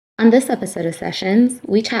On this episode of Sessions,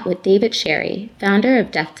 we chat with David Sherry, founder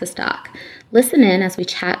of Death to Stock. Listen in as we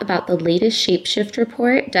chat about the latest Shapeshift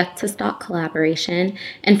report, Death to Stock collaboration,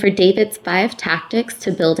 and for David's 5 tactics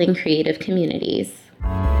to building creative communities.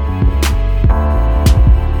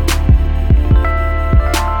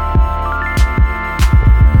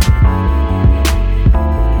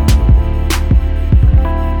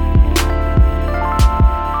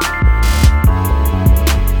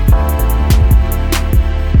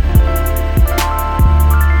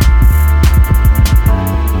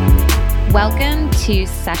 Welcome to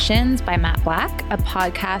Sessions by Matt Black, a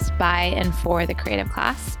podcast by and for the creative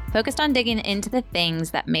class, focused on digging into the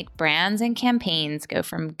things that make brands and campaigns go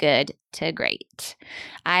from good to great.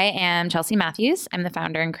 I am Chelsea Matthews. I'm the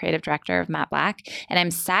founder and creative director of Matt Black, and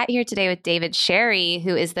I'm sat here today with David Sherry,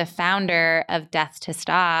 who is the founder of Death to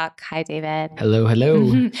Stock. Hi, David. Hello,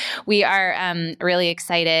 hello. We are really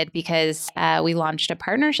excited because we launched a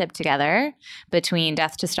partnership together between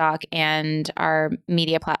Death to Stock and our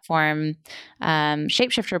media platform,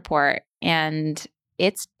 Shapeshift Report, and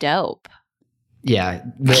it's dope. Yeah,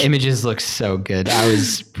 the images look so good. I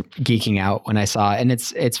was geeking out when I saw it, and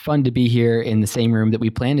it's fun to be here in the same room that we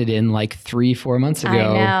planned it in like 3-4 months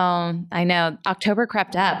ago. I know. October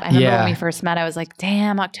crept up. I remember when we first met, I was like,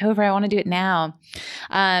 damn, October, I want to do it now.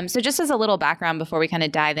 So just as a little background before we kind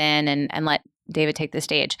of dive in and let David take the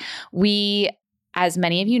stage, we, as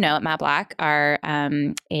many of you know at Matt Black, are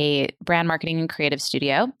a brand marketing and creative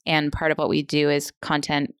studio. And part of what we do is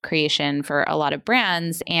content creation for a lot of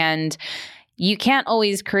brands. And you can't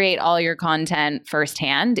always create all your content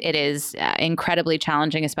firsthand. It is incredibly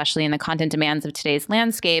challenging, especially in the content demands of today's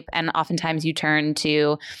landscape. And oftentimes you turn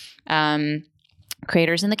to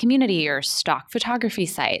creators in the community or stock photography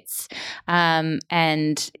sites.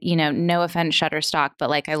 And, you know, no offense, Shutterstock,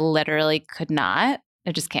 but like I literally could not.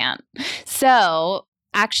 I just can't. So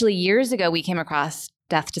actually years ago, we came across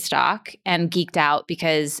Death to Stock and geeked out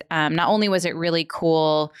because not only was it really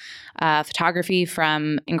cool photography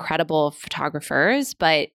from incredible photographers,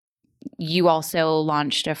 but you also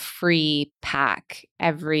launched a free pack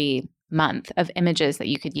every month of images that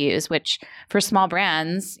you could use, which for small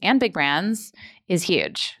brands and big brands is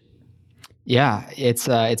huge. Yeah, it's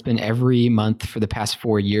been every month for the past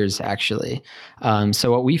 4 years, actually.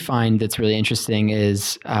 So what we find that's really interesting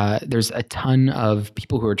is there's a ton of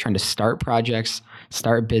people who are trying to start projects,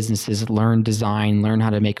 start businesses, learn design, learn how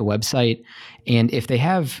to make a website. And if they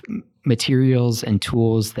have materials and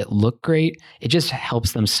tools that look great, it just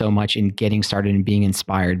helps them so much in getting started and being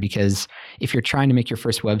inspired. Because if you're trying to make your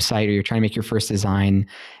first website or you're trying to make your first design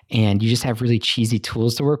and you just have really cheesy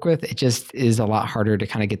tools to work with, it just is a lot harder to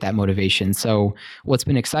kind of get that motivation. So what's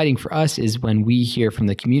been exciting for us is when we hear from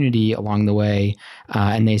the community along the way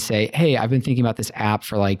and they say, hey, I've been thinking about this app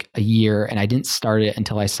for like a year and I didn't start it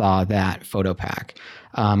until I saw that photo pack.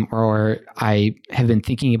 Or I have been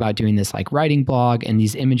thinking about doing this like writing blog, and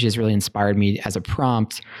these images really inspired me as a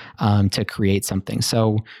prompt to create something.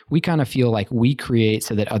 So we kind of feel like we create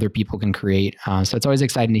so that other people can create. So it's always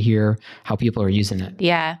exciting to hear how people are using it.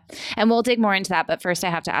 Yeah. And we'll dig more into that. But first, I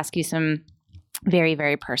have to ask you some very,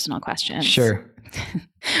 very personal questions. Sure.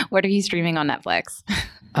 What are you streaming on Netflix?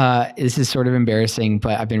 This is sort of embarrassing,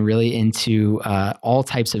 but I've been really into all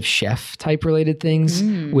types of chef type related things,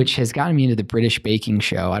 which has gotten me into the British baking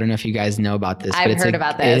show. I don't know if you guys know about this. I've heard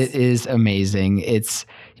about this. It is amazing. It's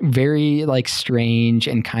very like strange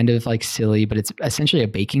and kind of like silly, but it's essentially a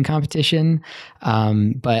baking competition.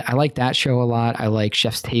 But I like that show a lot. I like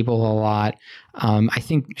Chef's Table a lot. I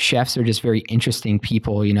think chefs are just very interesting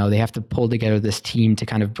people. You know, they have to pull together this team to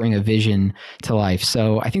kind of bring a vision to life.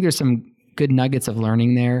 So I think there's some good nuggets of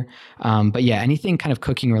learning there. But yeah, anything kind of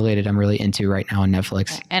cooking related, I'm really into right now on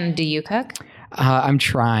Netflix. And do you cook? I'm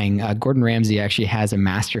trying. Gordon Ramsay actually has a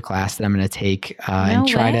masterclass that I'm going to take and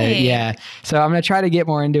try to. Yeah, so I'm going to try to get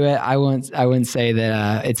more into it. I wouldn't say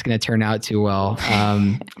that it's going to turn out too well.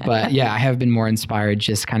 But yeah, I have been more inspired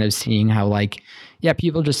just kind of seeing how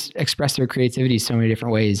people just express their creativity so many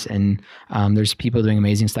different ways, and there's people doing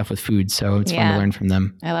amazing stuff with food. So it's fun to learn from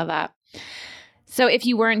them. I love that. So if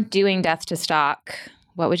you weren't doing Death to Stock,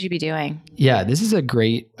 what would you be doing? Yeah, this is a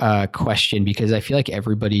great question because I feel like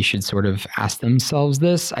everybody should sort of ask themselves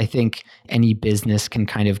this. I think any business can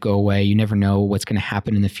kind of go away. You never know what's going to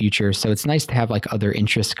happen in the future. So it's nice to have like other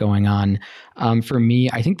interests going on. For me,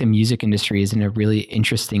 I think the music industry is in a really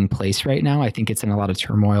interesting place right now. I think it's in a lot of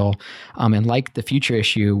turmoil. And like the future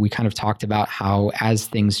issue, we kind of talked about how as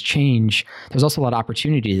things change, there's also a lot of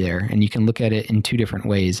opportunity there. And you can look at it in two different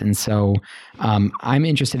ways. And so I'm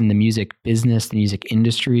interested in the music business, the music industry,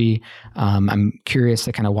 industry. I'm curious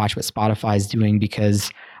to kind of watch what Spotify is doing,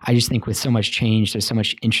 because I just think with so much change, there's so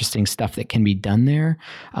much interesting stuff that can be done there.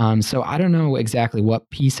 So I don't know exactly what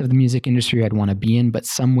piece of the music industry I'd want to be in, but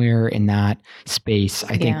somewhere in that space,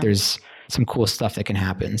 I think there's some cool stuff that can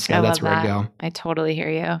happen. So that's where I'd go. I totally hear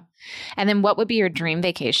you. And then what would be your dream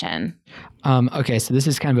vacation? Okay, so this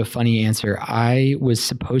is kind of a funny answer. I was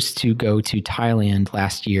supposed to go to Thailand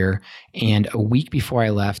last year, and a week before I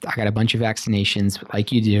left, I got a bunch of vaccinations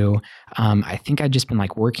like you do. I think I'd just been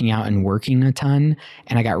like working out and working a ton,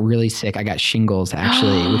 and I got really sick. I got shingles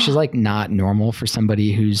actually, which is like not normal for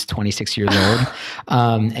somebody who's 26 years old.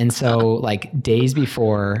 And so like days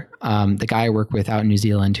before, the guy I work with out in New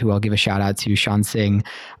Zealand, who I'll give a shout out to, Sean Singh,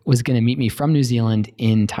 was going to meet me from New Zealand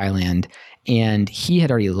in Thailand. And he had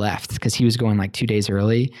already left because he was going like 2 days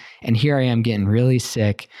early. And here I am getting really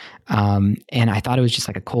sick. And I thought it was just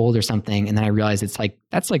like a cold or something. And then I realized it's like,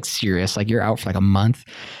 that's like serious. Like you're out for like a month.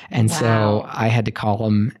 And so I had to call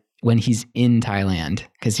him when he's in Thailand,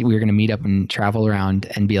 because we were going to meet up and travel around,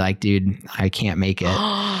 and be like, dude, I can't make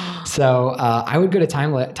it. So I would go to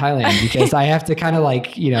Thailand because I have to kind of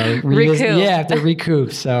like, recoup. I have to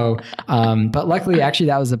recoup. So, but luckily, actually,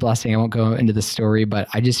 that was a blessing. I won't go into the story, but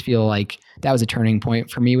I just feel like that was a turning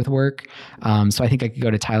point for me with work. So I think I could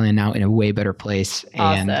go to Thailand now in a way better place.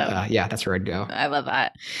 Awesome. And that's where I'd go. I love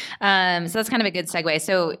that. So that's kind of a good segue.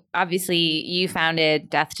 So obviously you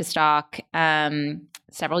founded Death to Stalk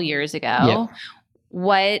several years ago. Yeah.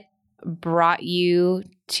 What brought you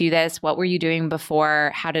to this? What were you doing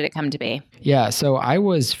before? How did it come to be? Yeah, so I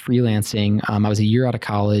was freelancing. I was a year out of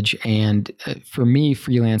college, and for me,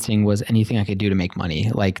 freelancing was anything I could do to make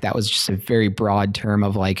money. Like that was just a very broad term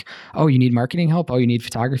of like, oh, you need marketing help? Oh, you need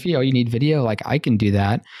photography? Oh, you need video? Like I can do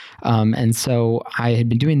that. And so I had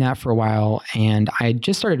been doing that for a while, and I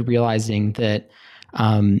just started realizing that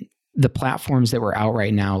the platforms that were out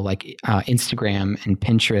right now, like Instagram and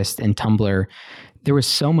Pinterest and Tumblr, there was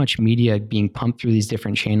so much media being pumped through these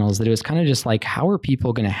different channels that it was kind of just like, how are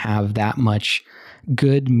people going to have that much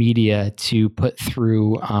good media to put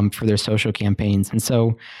through for their social campaigns? And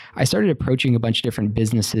so I started approaching a bunch of different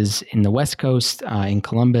businesses in the West Coast, in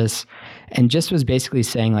Columbus, and just was basically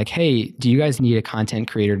saying like, hey, do you guys need a content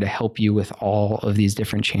creator to help you with all of these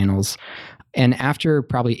different channels? And after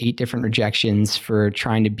probably 8 different rejections for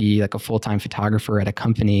trying to be like a full-time photographer at a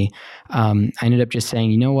company, I ended up just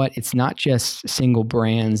saying, you know what? It's not just single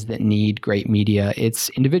brands that need great media. It's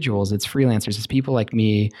individuals, it's freelancers, it's people like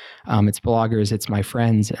me, it's bloggers, it's my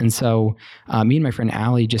friends. And so me and my friend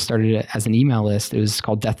Allie just started it as an email list. It was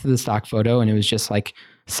called Death to the Stock Photo. And it was just like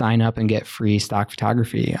sign up and get free stock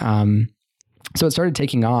photography. So it started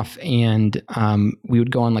taking off, and we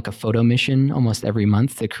would go on like a photo mission almost every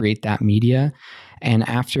month to create that media. And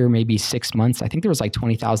after maybe 6 months, I think there was like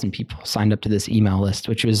 20,000 people signed up to this email list,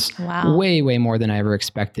 which was way, way more than I ever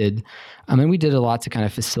expected. And we did a lot to kind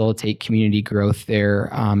of facilitate community growth there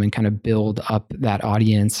and kind of build up that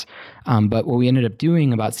audience. But what we ended up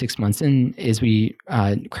doing about 6 months in is we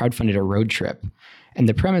crowdfunded a road trip. And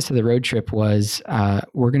the premise of the road trip was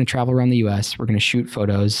we're going to travel around the US. We're going to shoot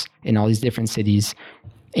photos in all these different cities.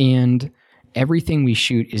 And everything we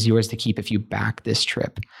shoot is yours to keep if you back this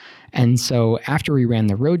trip. And so after we ran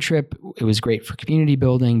the road trip, it was great for community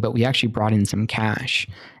building, but we actually brought in some cash.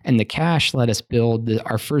 And the cash let us build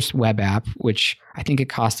our first web app, which I think it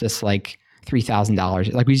cost us like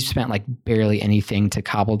 $3,000. Like we spent like barely anything to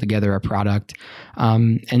cobble together a product.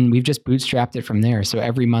 And we've just bootstrapped it from there. So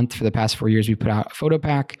every month for the past 4 years, we put out a photo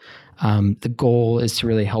pack. The goal is to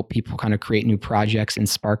really help people kind of create new projects and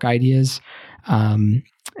spark ideas.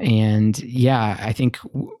 And yeah, I think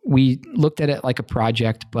we looked at it like a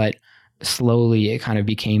project, but slowly it kind of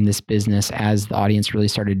became this business as the audience really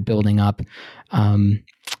started building up. And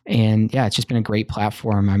yeah, it's just been a great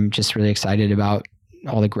platform. I'm just really excited about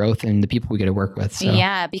all the growth and the people we get to work with. So.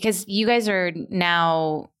 Yeah, because you guys are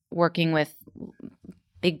now working with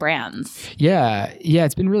big brands. Yeah,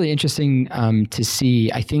 it's been really interesting to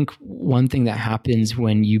see. I think one thing that happens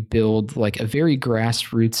when you build like a very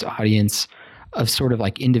grassroots audience of sort of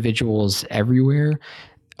like individuals everywhere,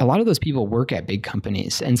 a lot of those people work at big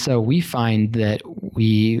companies. And so we find that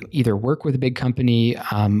we either work with a big company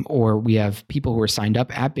or we have people who are signed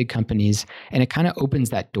up at big companies, and it kind of opens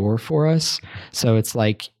that door for us. So it's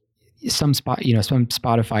like some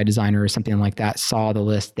Spotify designer or something like that saw the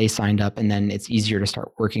list, they signed up, and then it's easier to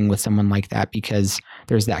start working with someone like that because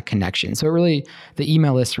there's that connection. So it really, the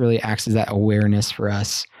email list really acts as that awareness for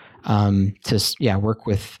us to work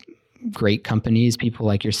with great companies, people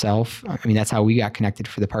like yourself. I mean, that's how we got connected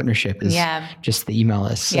for the partnership, is just the email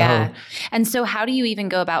list. So, yeah. And so how do you even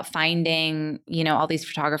go about finding, all these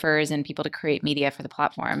photographers and people to create media for the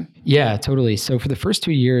platform? Yeah, totally. So for the first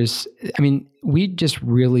 2 years, I mean, we just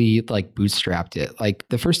really like bootstrapped it. Like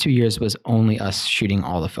the first 2 years was only us shooting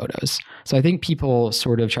all the photos. So I think people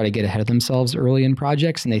sort of try to get ahead of themselves early in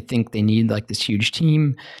projects, and they think they need like this huge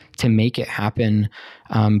team to make it happen.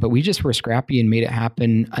 But we just were scrappy and made it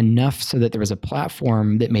happen enough so that there was a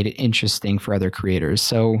platform that made it interesting for other creators.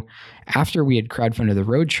 So after we had crowdfunded the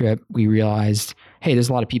road trip, we realized, hey, there's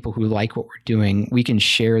a lot of people who like what we're doing. We can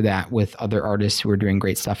share that with other artists who are doing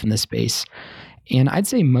great stuff in this space. And I'd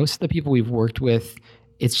say most of the people we've worked with,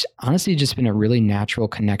 it's honestly just been a really natural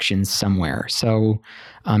connection somewhere. So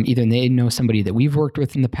either they know somebody that we've worked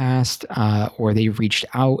with in the past, or they've reached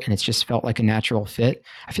out and it's just felt like a natural fit.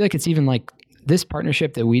 I feel like it's even like this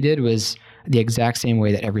partnership that we did was the exact same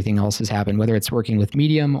way that everything else has happened, whether it's working with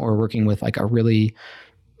Medium or working with like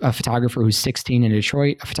a photographer who's 16 in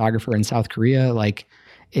Detroit, a photographer in South Korea. Like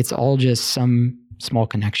it's all just some small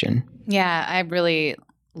connection. Yeah, I really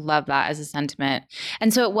love that as a sentiment.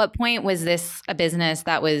 And so at what point was this a business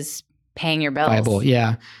that was paying your bills? Viable,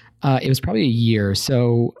 yeah. It was probably a year.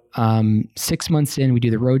 So 6 months in, we do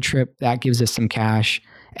the road trip. That gives us some cash.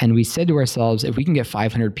 And we said to ourselves, if we can get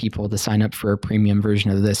 500 people to sign up for a premium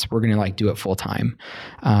version of this, we're going to like do it full time,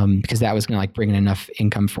 because that was going to like bring in enough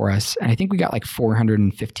income for us. And I think we got like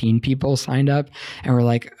 415 people signed up, and we're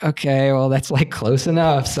like, okay, well, that's like close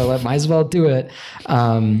enough. So I might as well do it.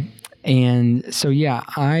 And so, yeah,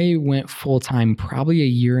 I went full time probably a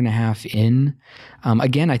year and a half in.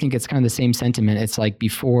 Again, I think it's kind of the same sentiment. It's like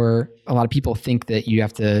before, a lot of people think that you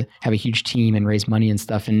have to have a huge team and raise money and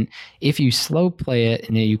stuff. And if you slow play it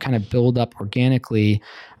and you kind of build up organically,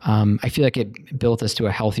 I feel like it built us to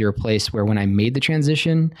a healthier place where when I made the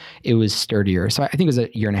transition, it was sturdier. So I think it was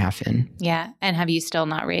a year and a half in. Yeah. And have you still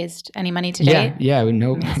not raised any money to date? Yeah.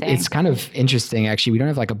 No, it's kind of interesting, actually. We don't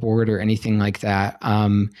have like a board or anything like that,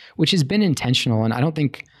 which has been intentional. And I don't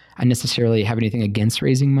think I necessarily have anything against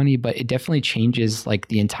raising money, but it definitely changes like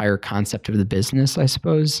the entire concept of the business, I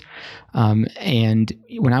suppose. And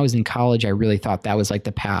when I was in college, I really thought that was like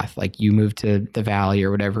the path. Like you move to the Valley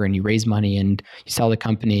or whatever, and you raise money and you sell the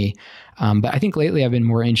company. But I think lately I've been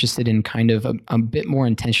more interested in kind of a bit more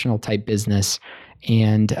intentional type business.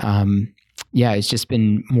 And it's just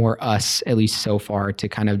been more us, at least so far, to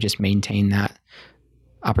kind of just maintain that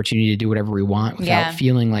opportunity to do whatever we want without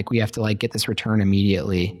feeling like we have to like get this return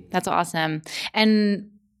immediately. That's awesome.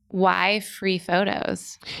 And why free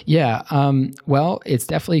photos? Yeah. Well, it's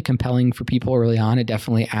definitely compelling for people early on. It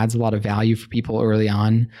definitely adds a lot of value for people early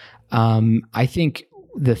on. I think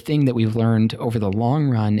the thing that we've learned over the long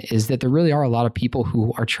run is that there really are a lot of people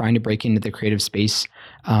who are trying to break into the creative space,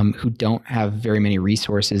 who don't have very many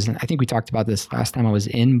resources. And I think we talked about this last time I was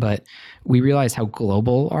in, but we realized how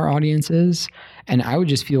global our audience is. And I would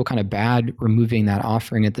just feel kind of bad removing that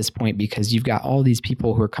offering at this point, because you've got all these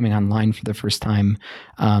people who are coming online for the first time,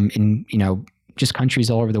 in, just countries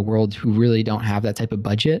all over the world who really don't have that type of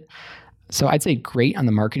budget. So I'd say great on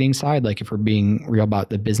the marketing side. Like if we're being real about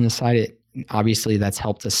the business side, obviously that's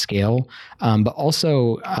helped us scale. But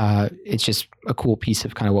also it's just a cool piece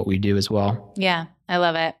of kind of what we do as well. Yeah, I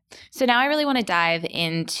love it. So now I really want to dive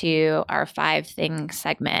into our 5 things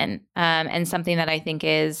segment, and something that I think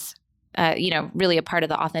is really a part of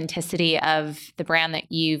the authenticity of the brand that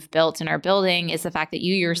you've built and are building is the fact that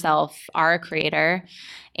you yourself are a creator,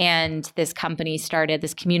 and this company started,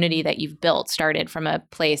 this community that you've built started from a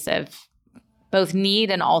place of both need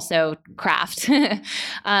and also craft.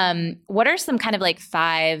 What are some kind of like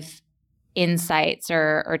 5 insights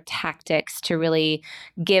or tactics to really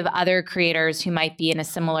give other creators who might be in a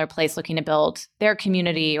similar place looking to build their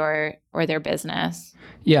community or their business?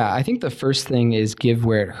 Yeah, I think the first thing is give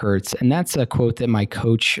where it hurts. And that's a quote that my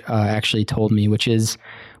coach actually told me, which is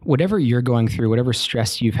whatever you're going through, whatever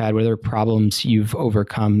stress you've had, whatever problems you've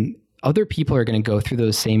overcome, other people are going to go through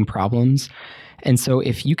those same problems. And so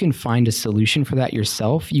if you can find a solution for that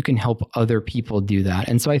yourself, you can help other people do that.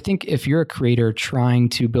 And so I think if you're a creator trying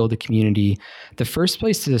to build a community, the first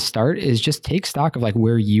place to start is just take stock of like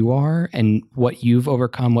where you are and what you've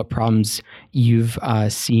overcome, what problems you've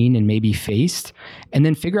seen and maybe faced, and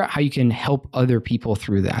then figure out how you can help other people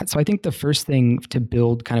through that. So I think the first thing to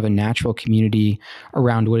build kind of a natural community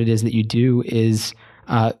around what it is that you do is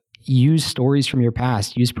use stories from your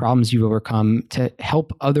past, use problems you've overcome to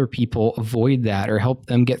help other people avoid that or help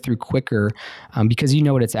them get through quicker, because you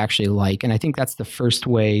know what it's actually like. And I think that's the first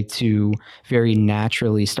way to very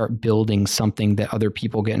naturally start building something that other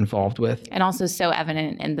people get involved with. And also so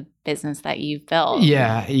evident in the business that you've built.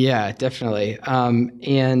 Yeah, definitely.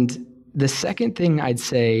 And the second thing I'd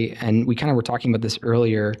say, and we kind of were talking about this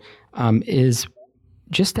earlier, is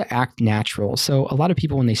just to act natural. So a lot of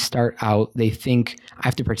people, when they start out, they think I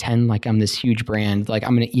have to pretend like I'm this huge brand, like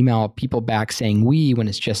I'm going to email people back saying we when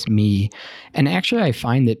it's just me. And actually, I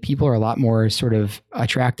find that people are a lot more sort of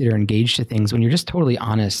attracted or engaged to things when you're just totally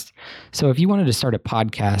honest. So if you wanted to start a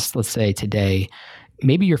podcast, let's say today,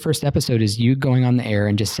 maybe your first episode is you going on the air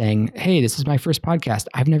and just saying, hey, this is my first podcast.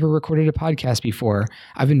 I've never recorded a podcast before.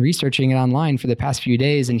 I've been researching it online for the past few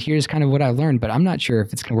days, and here's kind of what I've learned, but I'm not sure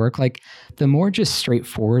if it's going to work. Like, the more just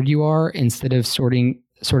straightforward you are, instead of sort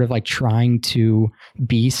of like trying to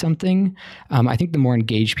be something, I think the more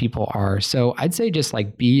engaged people are. So I'd say just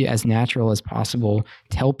like be as natural as possible.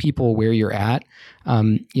 Tell people where you're at.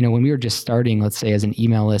 When we were just starting, let's say as an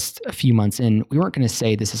email list a few months in, we weren't going to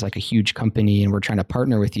say this is like a huge company and we're trying to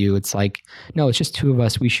partner with you. It's like, no, it's just two of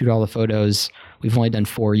us. We shoot all the photos. We've only done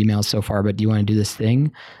 4 emails so far, but do you want to do this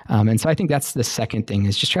thing? And so I think that's the second thing,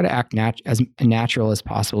 is just try to act as natural as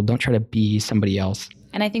possible. Don't try to be somebody else.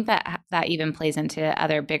 And I think that even plays into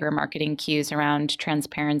other bigger marketing cues around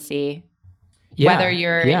transparency. Yeah, whether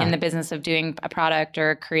you're in the business of doing a product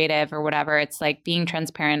or creative or whatever, it's like being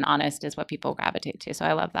transparent and honest is what people gravitate to. So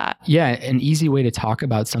I love that. Yeah. An easy way to talk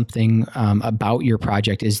about something about your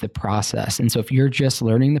project is the process. And so if you're just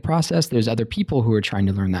learning the process, there's other people who are trying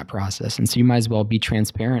to learn that process. And so you might as well be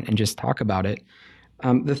transparent and just talk about it.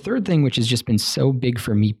 The third thing, which has just been so big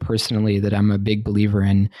for me personally that I'm a big believer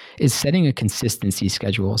in, is setting a consistency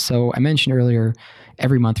schedule. So I mentioned earlier,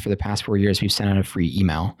 every month for the past 4 years, we've sent out a free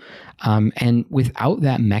email. And without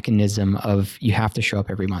that mechanism of you have to show up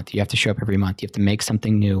every month, you have to make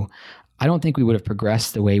something new, I don't think we would have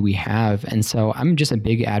progressed the way we have. And so I'm just a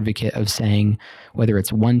big advocate of saying, whether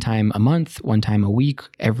it's one time a month, one time a week,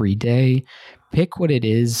 every day, pick what it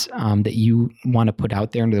is that you want to put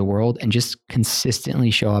out there into the world and just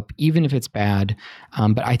consistently show up, even if it's bad.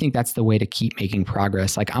 But I think that's the way to keep making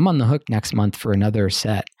progress. Like, I'm on the hook next month for another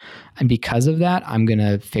set. And because of that, I'm going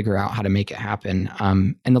to figure out how to make it happen.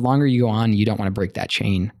 And the longer you go on, you don't want to break that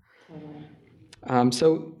chain.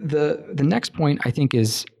 So the next point, I think,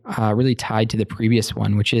 is really tied to the previous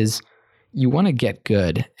one, which is you want to get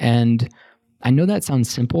good. And I know that sounds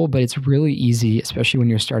simple, but it's really easy, especially when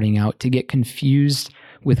you're starting out, to get confused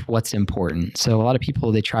with what's important. So a lot of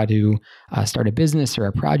people, they try to start a business or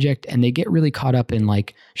a project, and they get really caught up in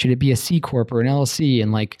like, should it be a C Corp or an LLC?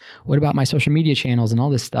 And like, what about my social media channels and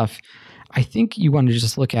all this stuff? I think you want to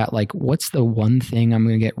just look at like, what's the one thing I'm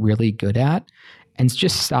going to get really good at? And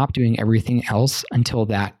just stop doing everything else until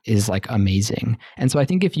that is like amazing. And so I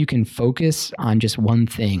think if you can focus on just one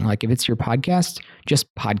thing, like if it's your podcast,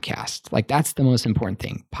 just podcast. Like, that's the most important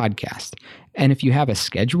thing, podcast. And if you have a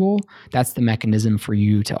schedule, that's the mechanism for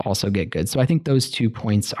you to also get good. So I think those 2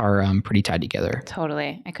 points are pretty tied together.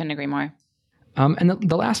 Totally. I couldn't agree more. And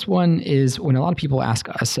the last one is, when a lot of people ask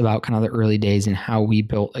us about kind of the early days and how we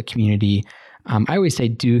built a community, I always say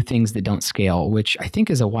do things that don't scale, which I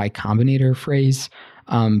think is a Y Combinator phrase.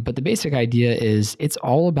 But the basic idea is it's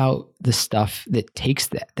all about the stuff that takes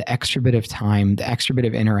the extra bit of time, the extra bit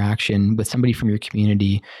of interaction with somebody from your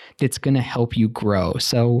community that's going to help you grow.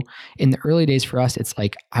 So in the early days for us, it's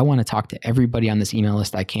like, I want to talk to everybody on this email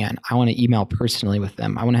list I can. I want to email personally with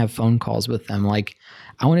them. I want to have phone calls with them. Like,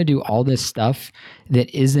 I want to do all this stuff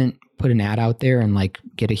that isn't put an ad out there and like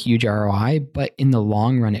get a huge ROI, but in the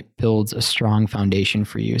long run, it builds a strong foundation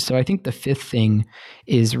for you. So I think the fifth thing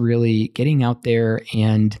is really getting out there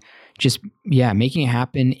and just, making it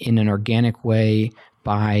happen in an organic way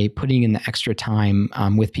by putting in the extra time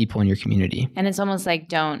with people in your community. And it's almost like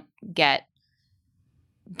don't get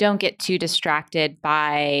too distracted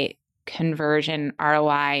by conversion,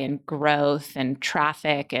 ROI, and growth and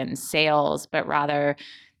traffic and sales, but rather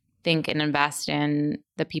think and invest in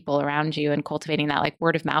the people around you and cultivating that like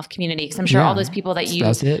word of mouth community. Because I'm sure all those people that you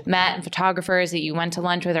met and photographers that you went to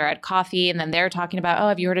lunch with or had coffee, and then they're talking about, oh,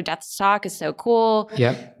 have you heard of Death to Stock? It's so cool.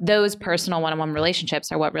 Yep. Those personal one-on-one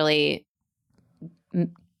relationships are what really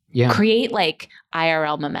create like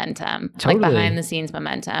IRL momentum, like behind the scenes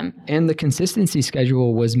momentum. And the consistency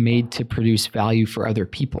schedule was made to produce value for other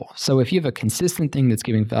people. So if you have a consistent thing that's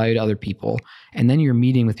giving value to other people, and then you're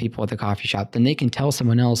meeting with people at the coffee shop, then they can tell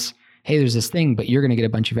someone else, hey, there's this thing, but you're going to get a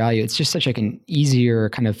bunch of value. It's just such like an easier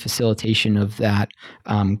kind of facilitation of that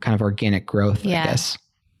kind of organic growth, I guess.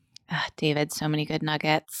 David, so many good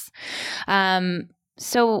nuggets.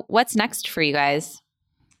 So what's next for you guys?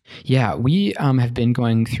 Yeah, we have been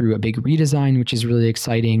going through a big redesign, which is really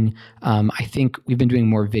exciting. I think we've been doing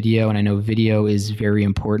more video, and I know video is very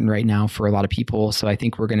important right now for a lot of people. So I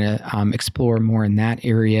think we're going to explore more in that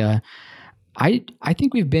area. I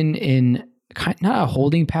think we've been in not a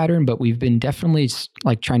holding pattern, but we've been definitely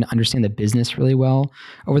like trying to understand the business really well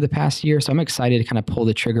over the past year. So I'm excited to kind of pull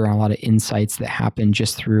the trigger on a lot of insights that happen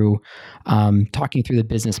just through talking through the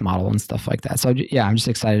business model and stuff like that. So yeah, I'm just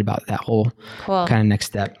excited about that whole kind of next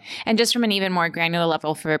step. And just from an even more granular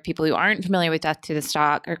level for people who aren't familiar with Death to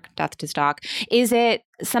Stock, is it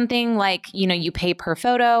something like, you pay per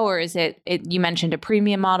photo, or is it you mentioned a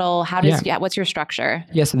premium model? What's your structure?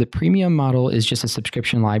 Yeah. So the premium model is just a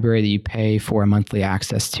subscription library that you pay for a monthly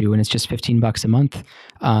access to, and it's just $15 a month,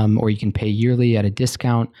 or you can pay yearly at a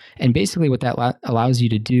discount. And basically what that allows you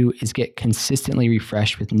to do is get consistently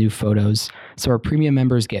refreshed with new photos. So our premium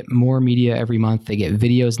members get more media every month. They get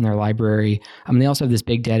videos in their library. They also have this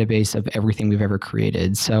big database of everything we've ever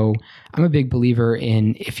created. So I'm a big believer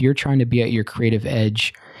in, if you're trying to be at your creative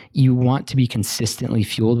edge, you want to be consistently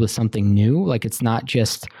fueled with something new. Like, it's not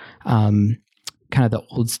just kind of the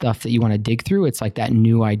old stuff that you want to dig through. It's like that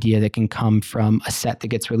new idea that can come from a set that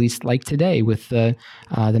gets released, like today with the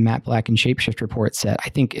Matt Black and Shapeshift Report set. I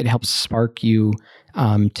think it helps spark you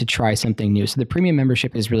to try something new. So the premium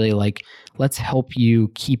membership is really like, let's help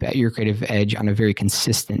you keep at your creative edge on a very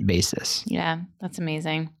consistent basis. Yeah, that's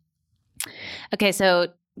amazing. Okay, so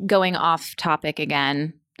going off topic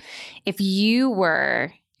again, if you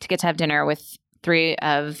were to get to have dinner with 3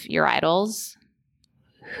 of your idols,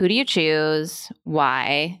 who do you choose?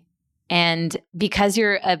 Why? And because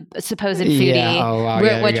you're a supposed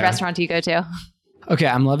foodie, which restaurant do you go to? Okay,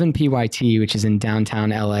 I'm loving PYT, which is in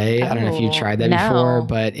downtown LA. I don't know if you've tried that before,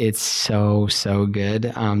 but it's so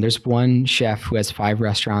good. There's one chef who has 5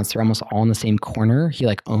 restaurants. They're almost all in the same corner. He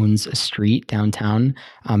owns a street downtown.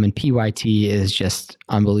 And PYT is just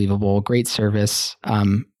unbelievable. Great service.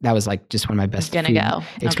 That was just one of my best food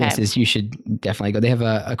experiences. Okay. You should definitely go. They have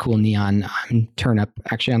a cool neon turn up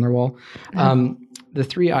actually on their wall. The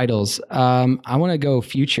 3 idols. I want to go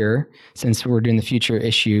future, since we're doing the future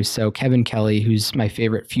issue. So Kevin Kelly, who's my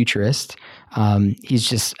favorite futurist. He's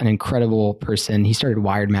just an incredible person. He started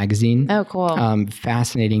Wired magazine. Oh, cool.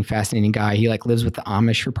 Fascinating guy. He lives with the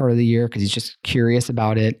Amish for part of the year because he's just curious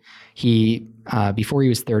about it. He, before he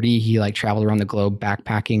was 30, he traveled around the globe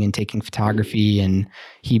backpacking and taking photography, and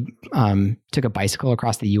he took a bicycle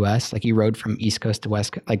across the US. He rode from East Coast to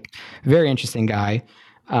West Coast. Very interesting guy.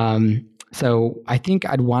 So I think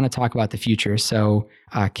I'd want to talk about the future. So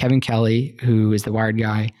Kevin Kelly, who is the Wired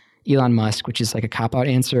guy, Elon Musk, which is a cop-out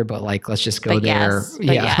answer, but let's just go there.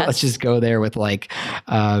 Yes. Let's just go there with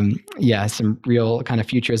some real kind of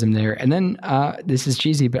futurism there. And then this is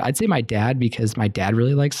cheesy, but I'd say my dad, because my dad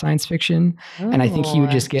really likes science fiction. Ooh. And I think he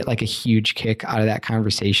would just get a huge kick out of that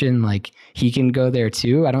conversation. He can go there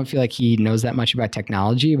too. I don't feel like he knows that much about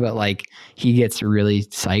technology, but he gets really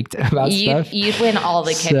psyched about stuff. You'd win all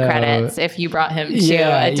the kid credits if you brought him to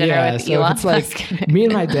a dinner with Elon Musk. Me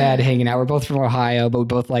and my dad hanging out. We're both from Ohio, but we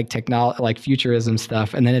both like technology, futurism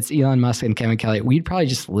stuff. And then it's Elon Musk and Kevin Kelly. We'd probably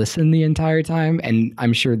just listen the entire time, and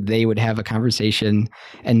I'm sure they would have a conversation,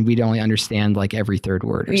 and we'd only understand every third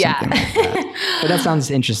word or something like that. But that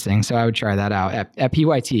sounds interesting. So I would try that out at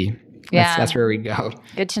PYT. That's where we'd go.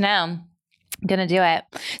 Good to know. I'm gonna do it.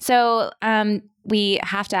 So we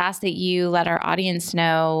have to ask that you let our audience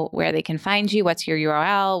know where they can find you. What's your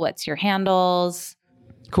URL? What's your handles?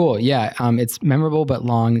 Cool. Yeah. It's memorable but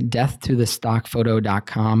long.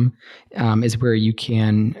 deathtothestockphoto.com is where you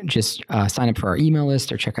can just sign up for our email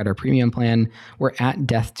list or check out our premium plan. We're at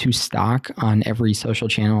Death to Stock on every social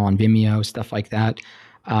channel, on Vimeo, stuff like that.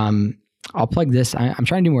 I'll plug this. I'm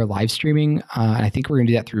trying to do more live streaming. And I think we're going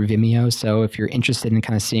to do that through Vimeo. So if you're interested in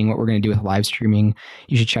kind of seeing what we're going to do with live streaming,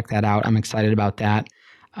 you should check that out. I'm excited about that.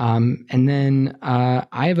 And then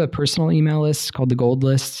I have a personal email list called the Gold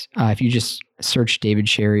List. If you just search David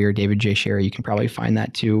Sherry or David J. Sherry, you can probably find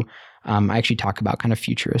that too. I actually talk about kind of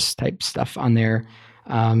futurist type stuff on there.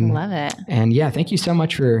 Love it. And yeah, thank you so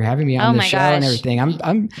much for having me on the show and everything.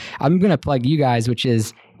 I'm going to plug you guys, which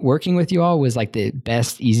is working with you all was the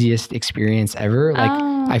best, easiest experience ever.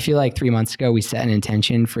 I feel 3 months ago, we set an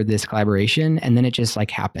intention for this collaboration, and then it just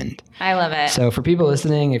happened. I love it. So for people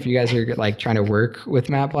listening, if you guys are trying to work with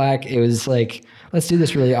Matt Black, it was let's do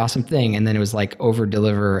this really awesome thing. And then it was over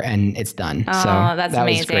deliver and it's done. Oh, so that's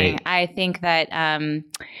amazing. I think that,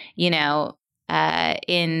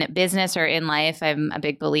 in business or in life, I'm a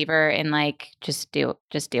big believer in just do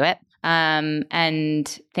it.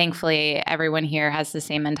 And thankfully, everyone here has the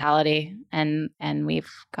same mentality, and we've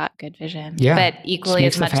got good vision. Yeah, but equally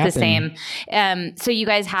as much the same. So you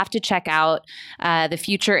guys have to check out the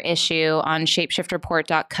future issue on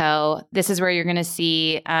shapeshiftreport.co. This is where you're going to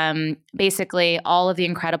see basically all of the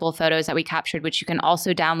incredible photos that we captured, which you can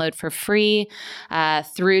also download for free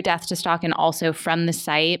through Death to Stalk and also from the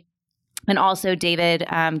site. And also David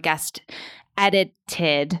guest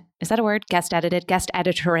edited. Is that a word? Guest edited? Guest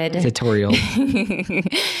editored. Editorial.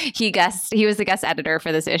 He was the guest editor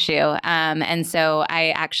for this issue. And so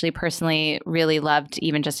I actually personally really loved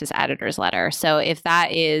even just his editor's letter. So if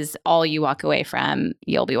that is all you walk away from,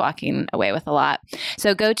 you'll be walking away with a lot.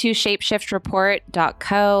 So go to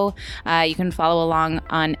shapeshiftreport.co. You can follow along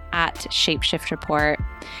on @shapeshiftreport,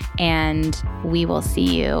 and we will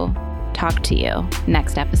talk to you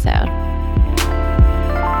next episode.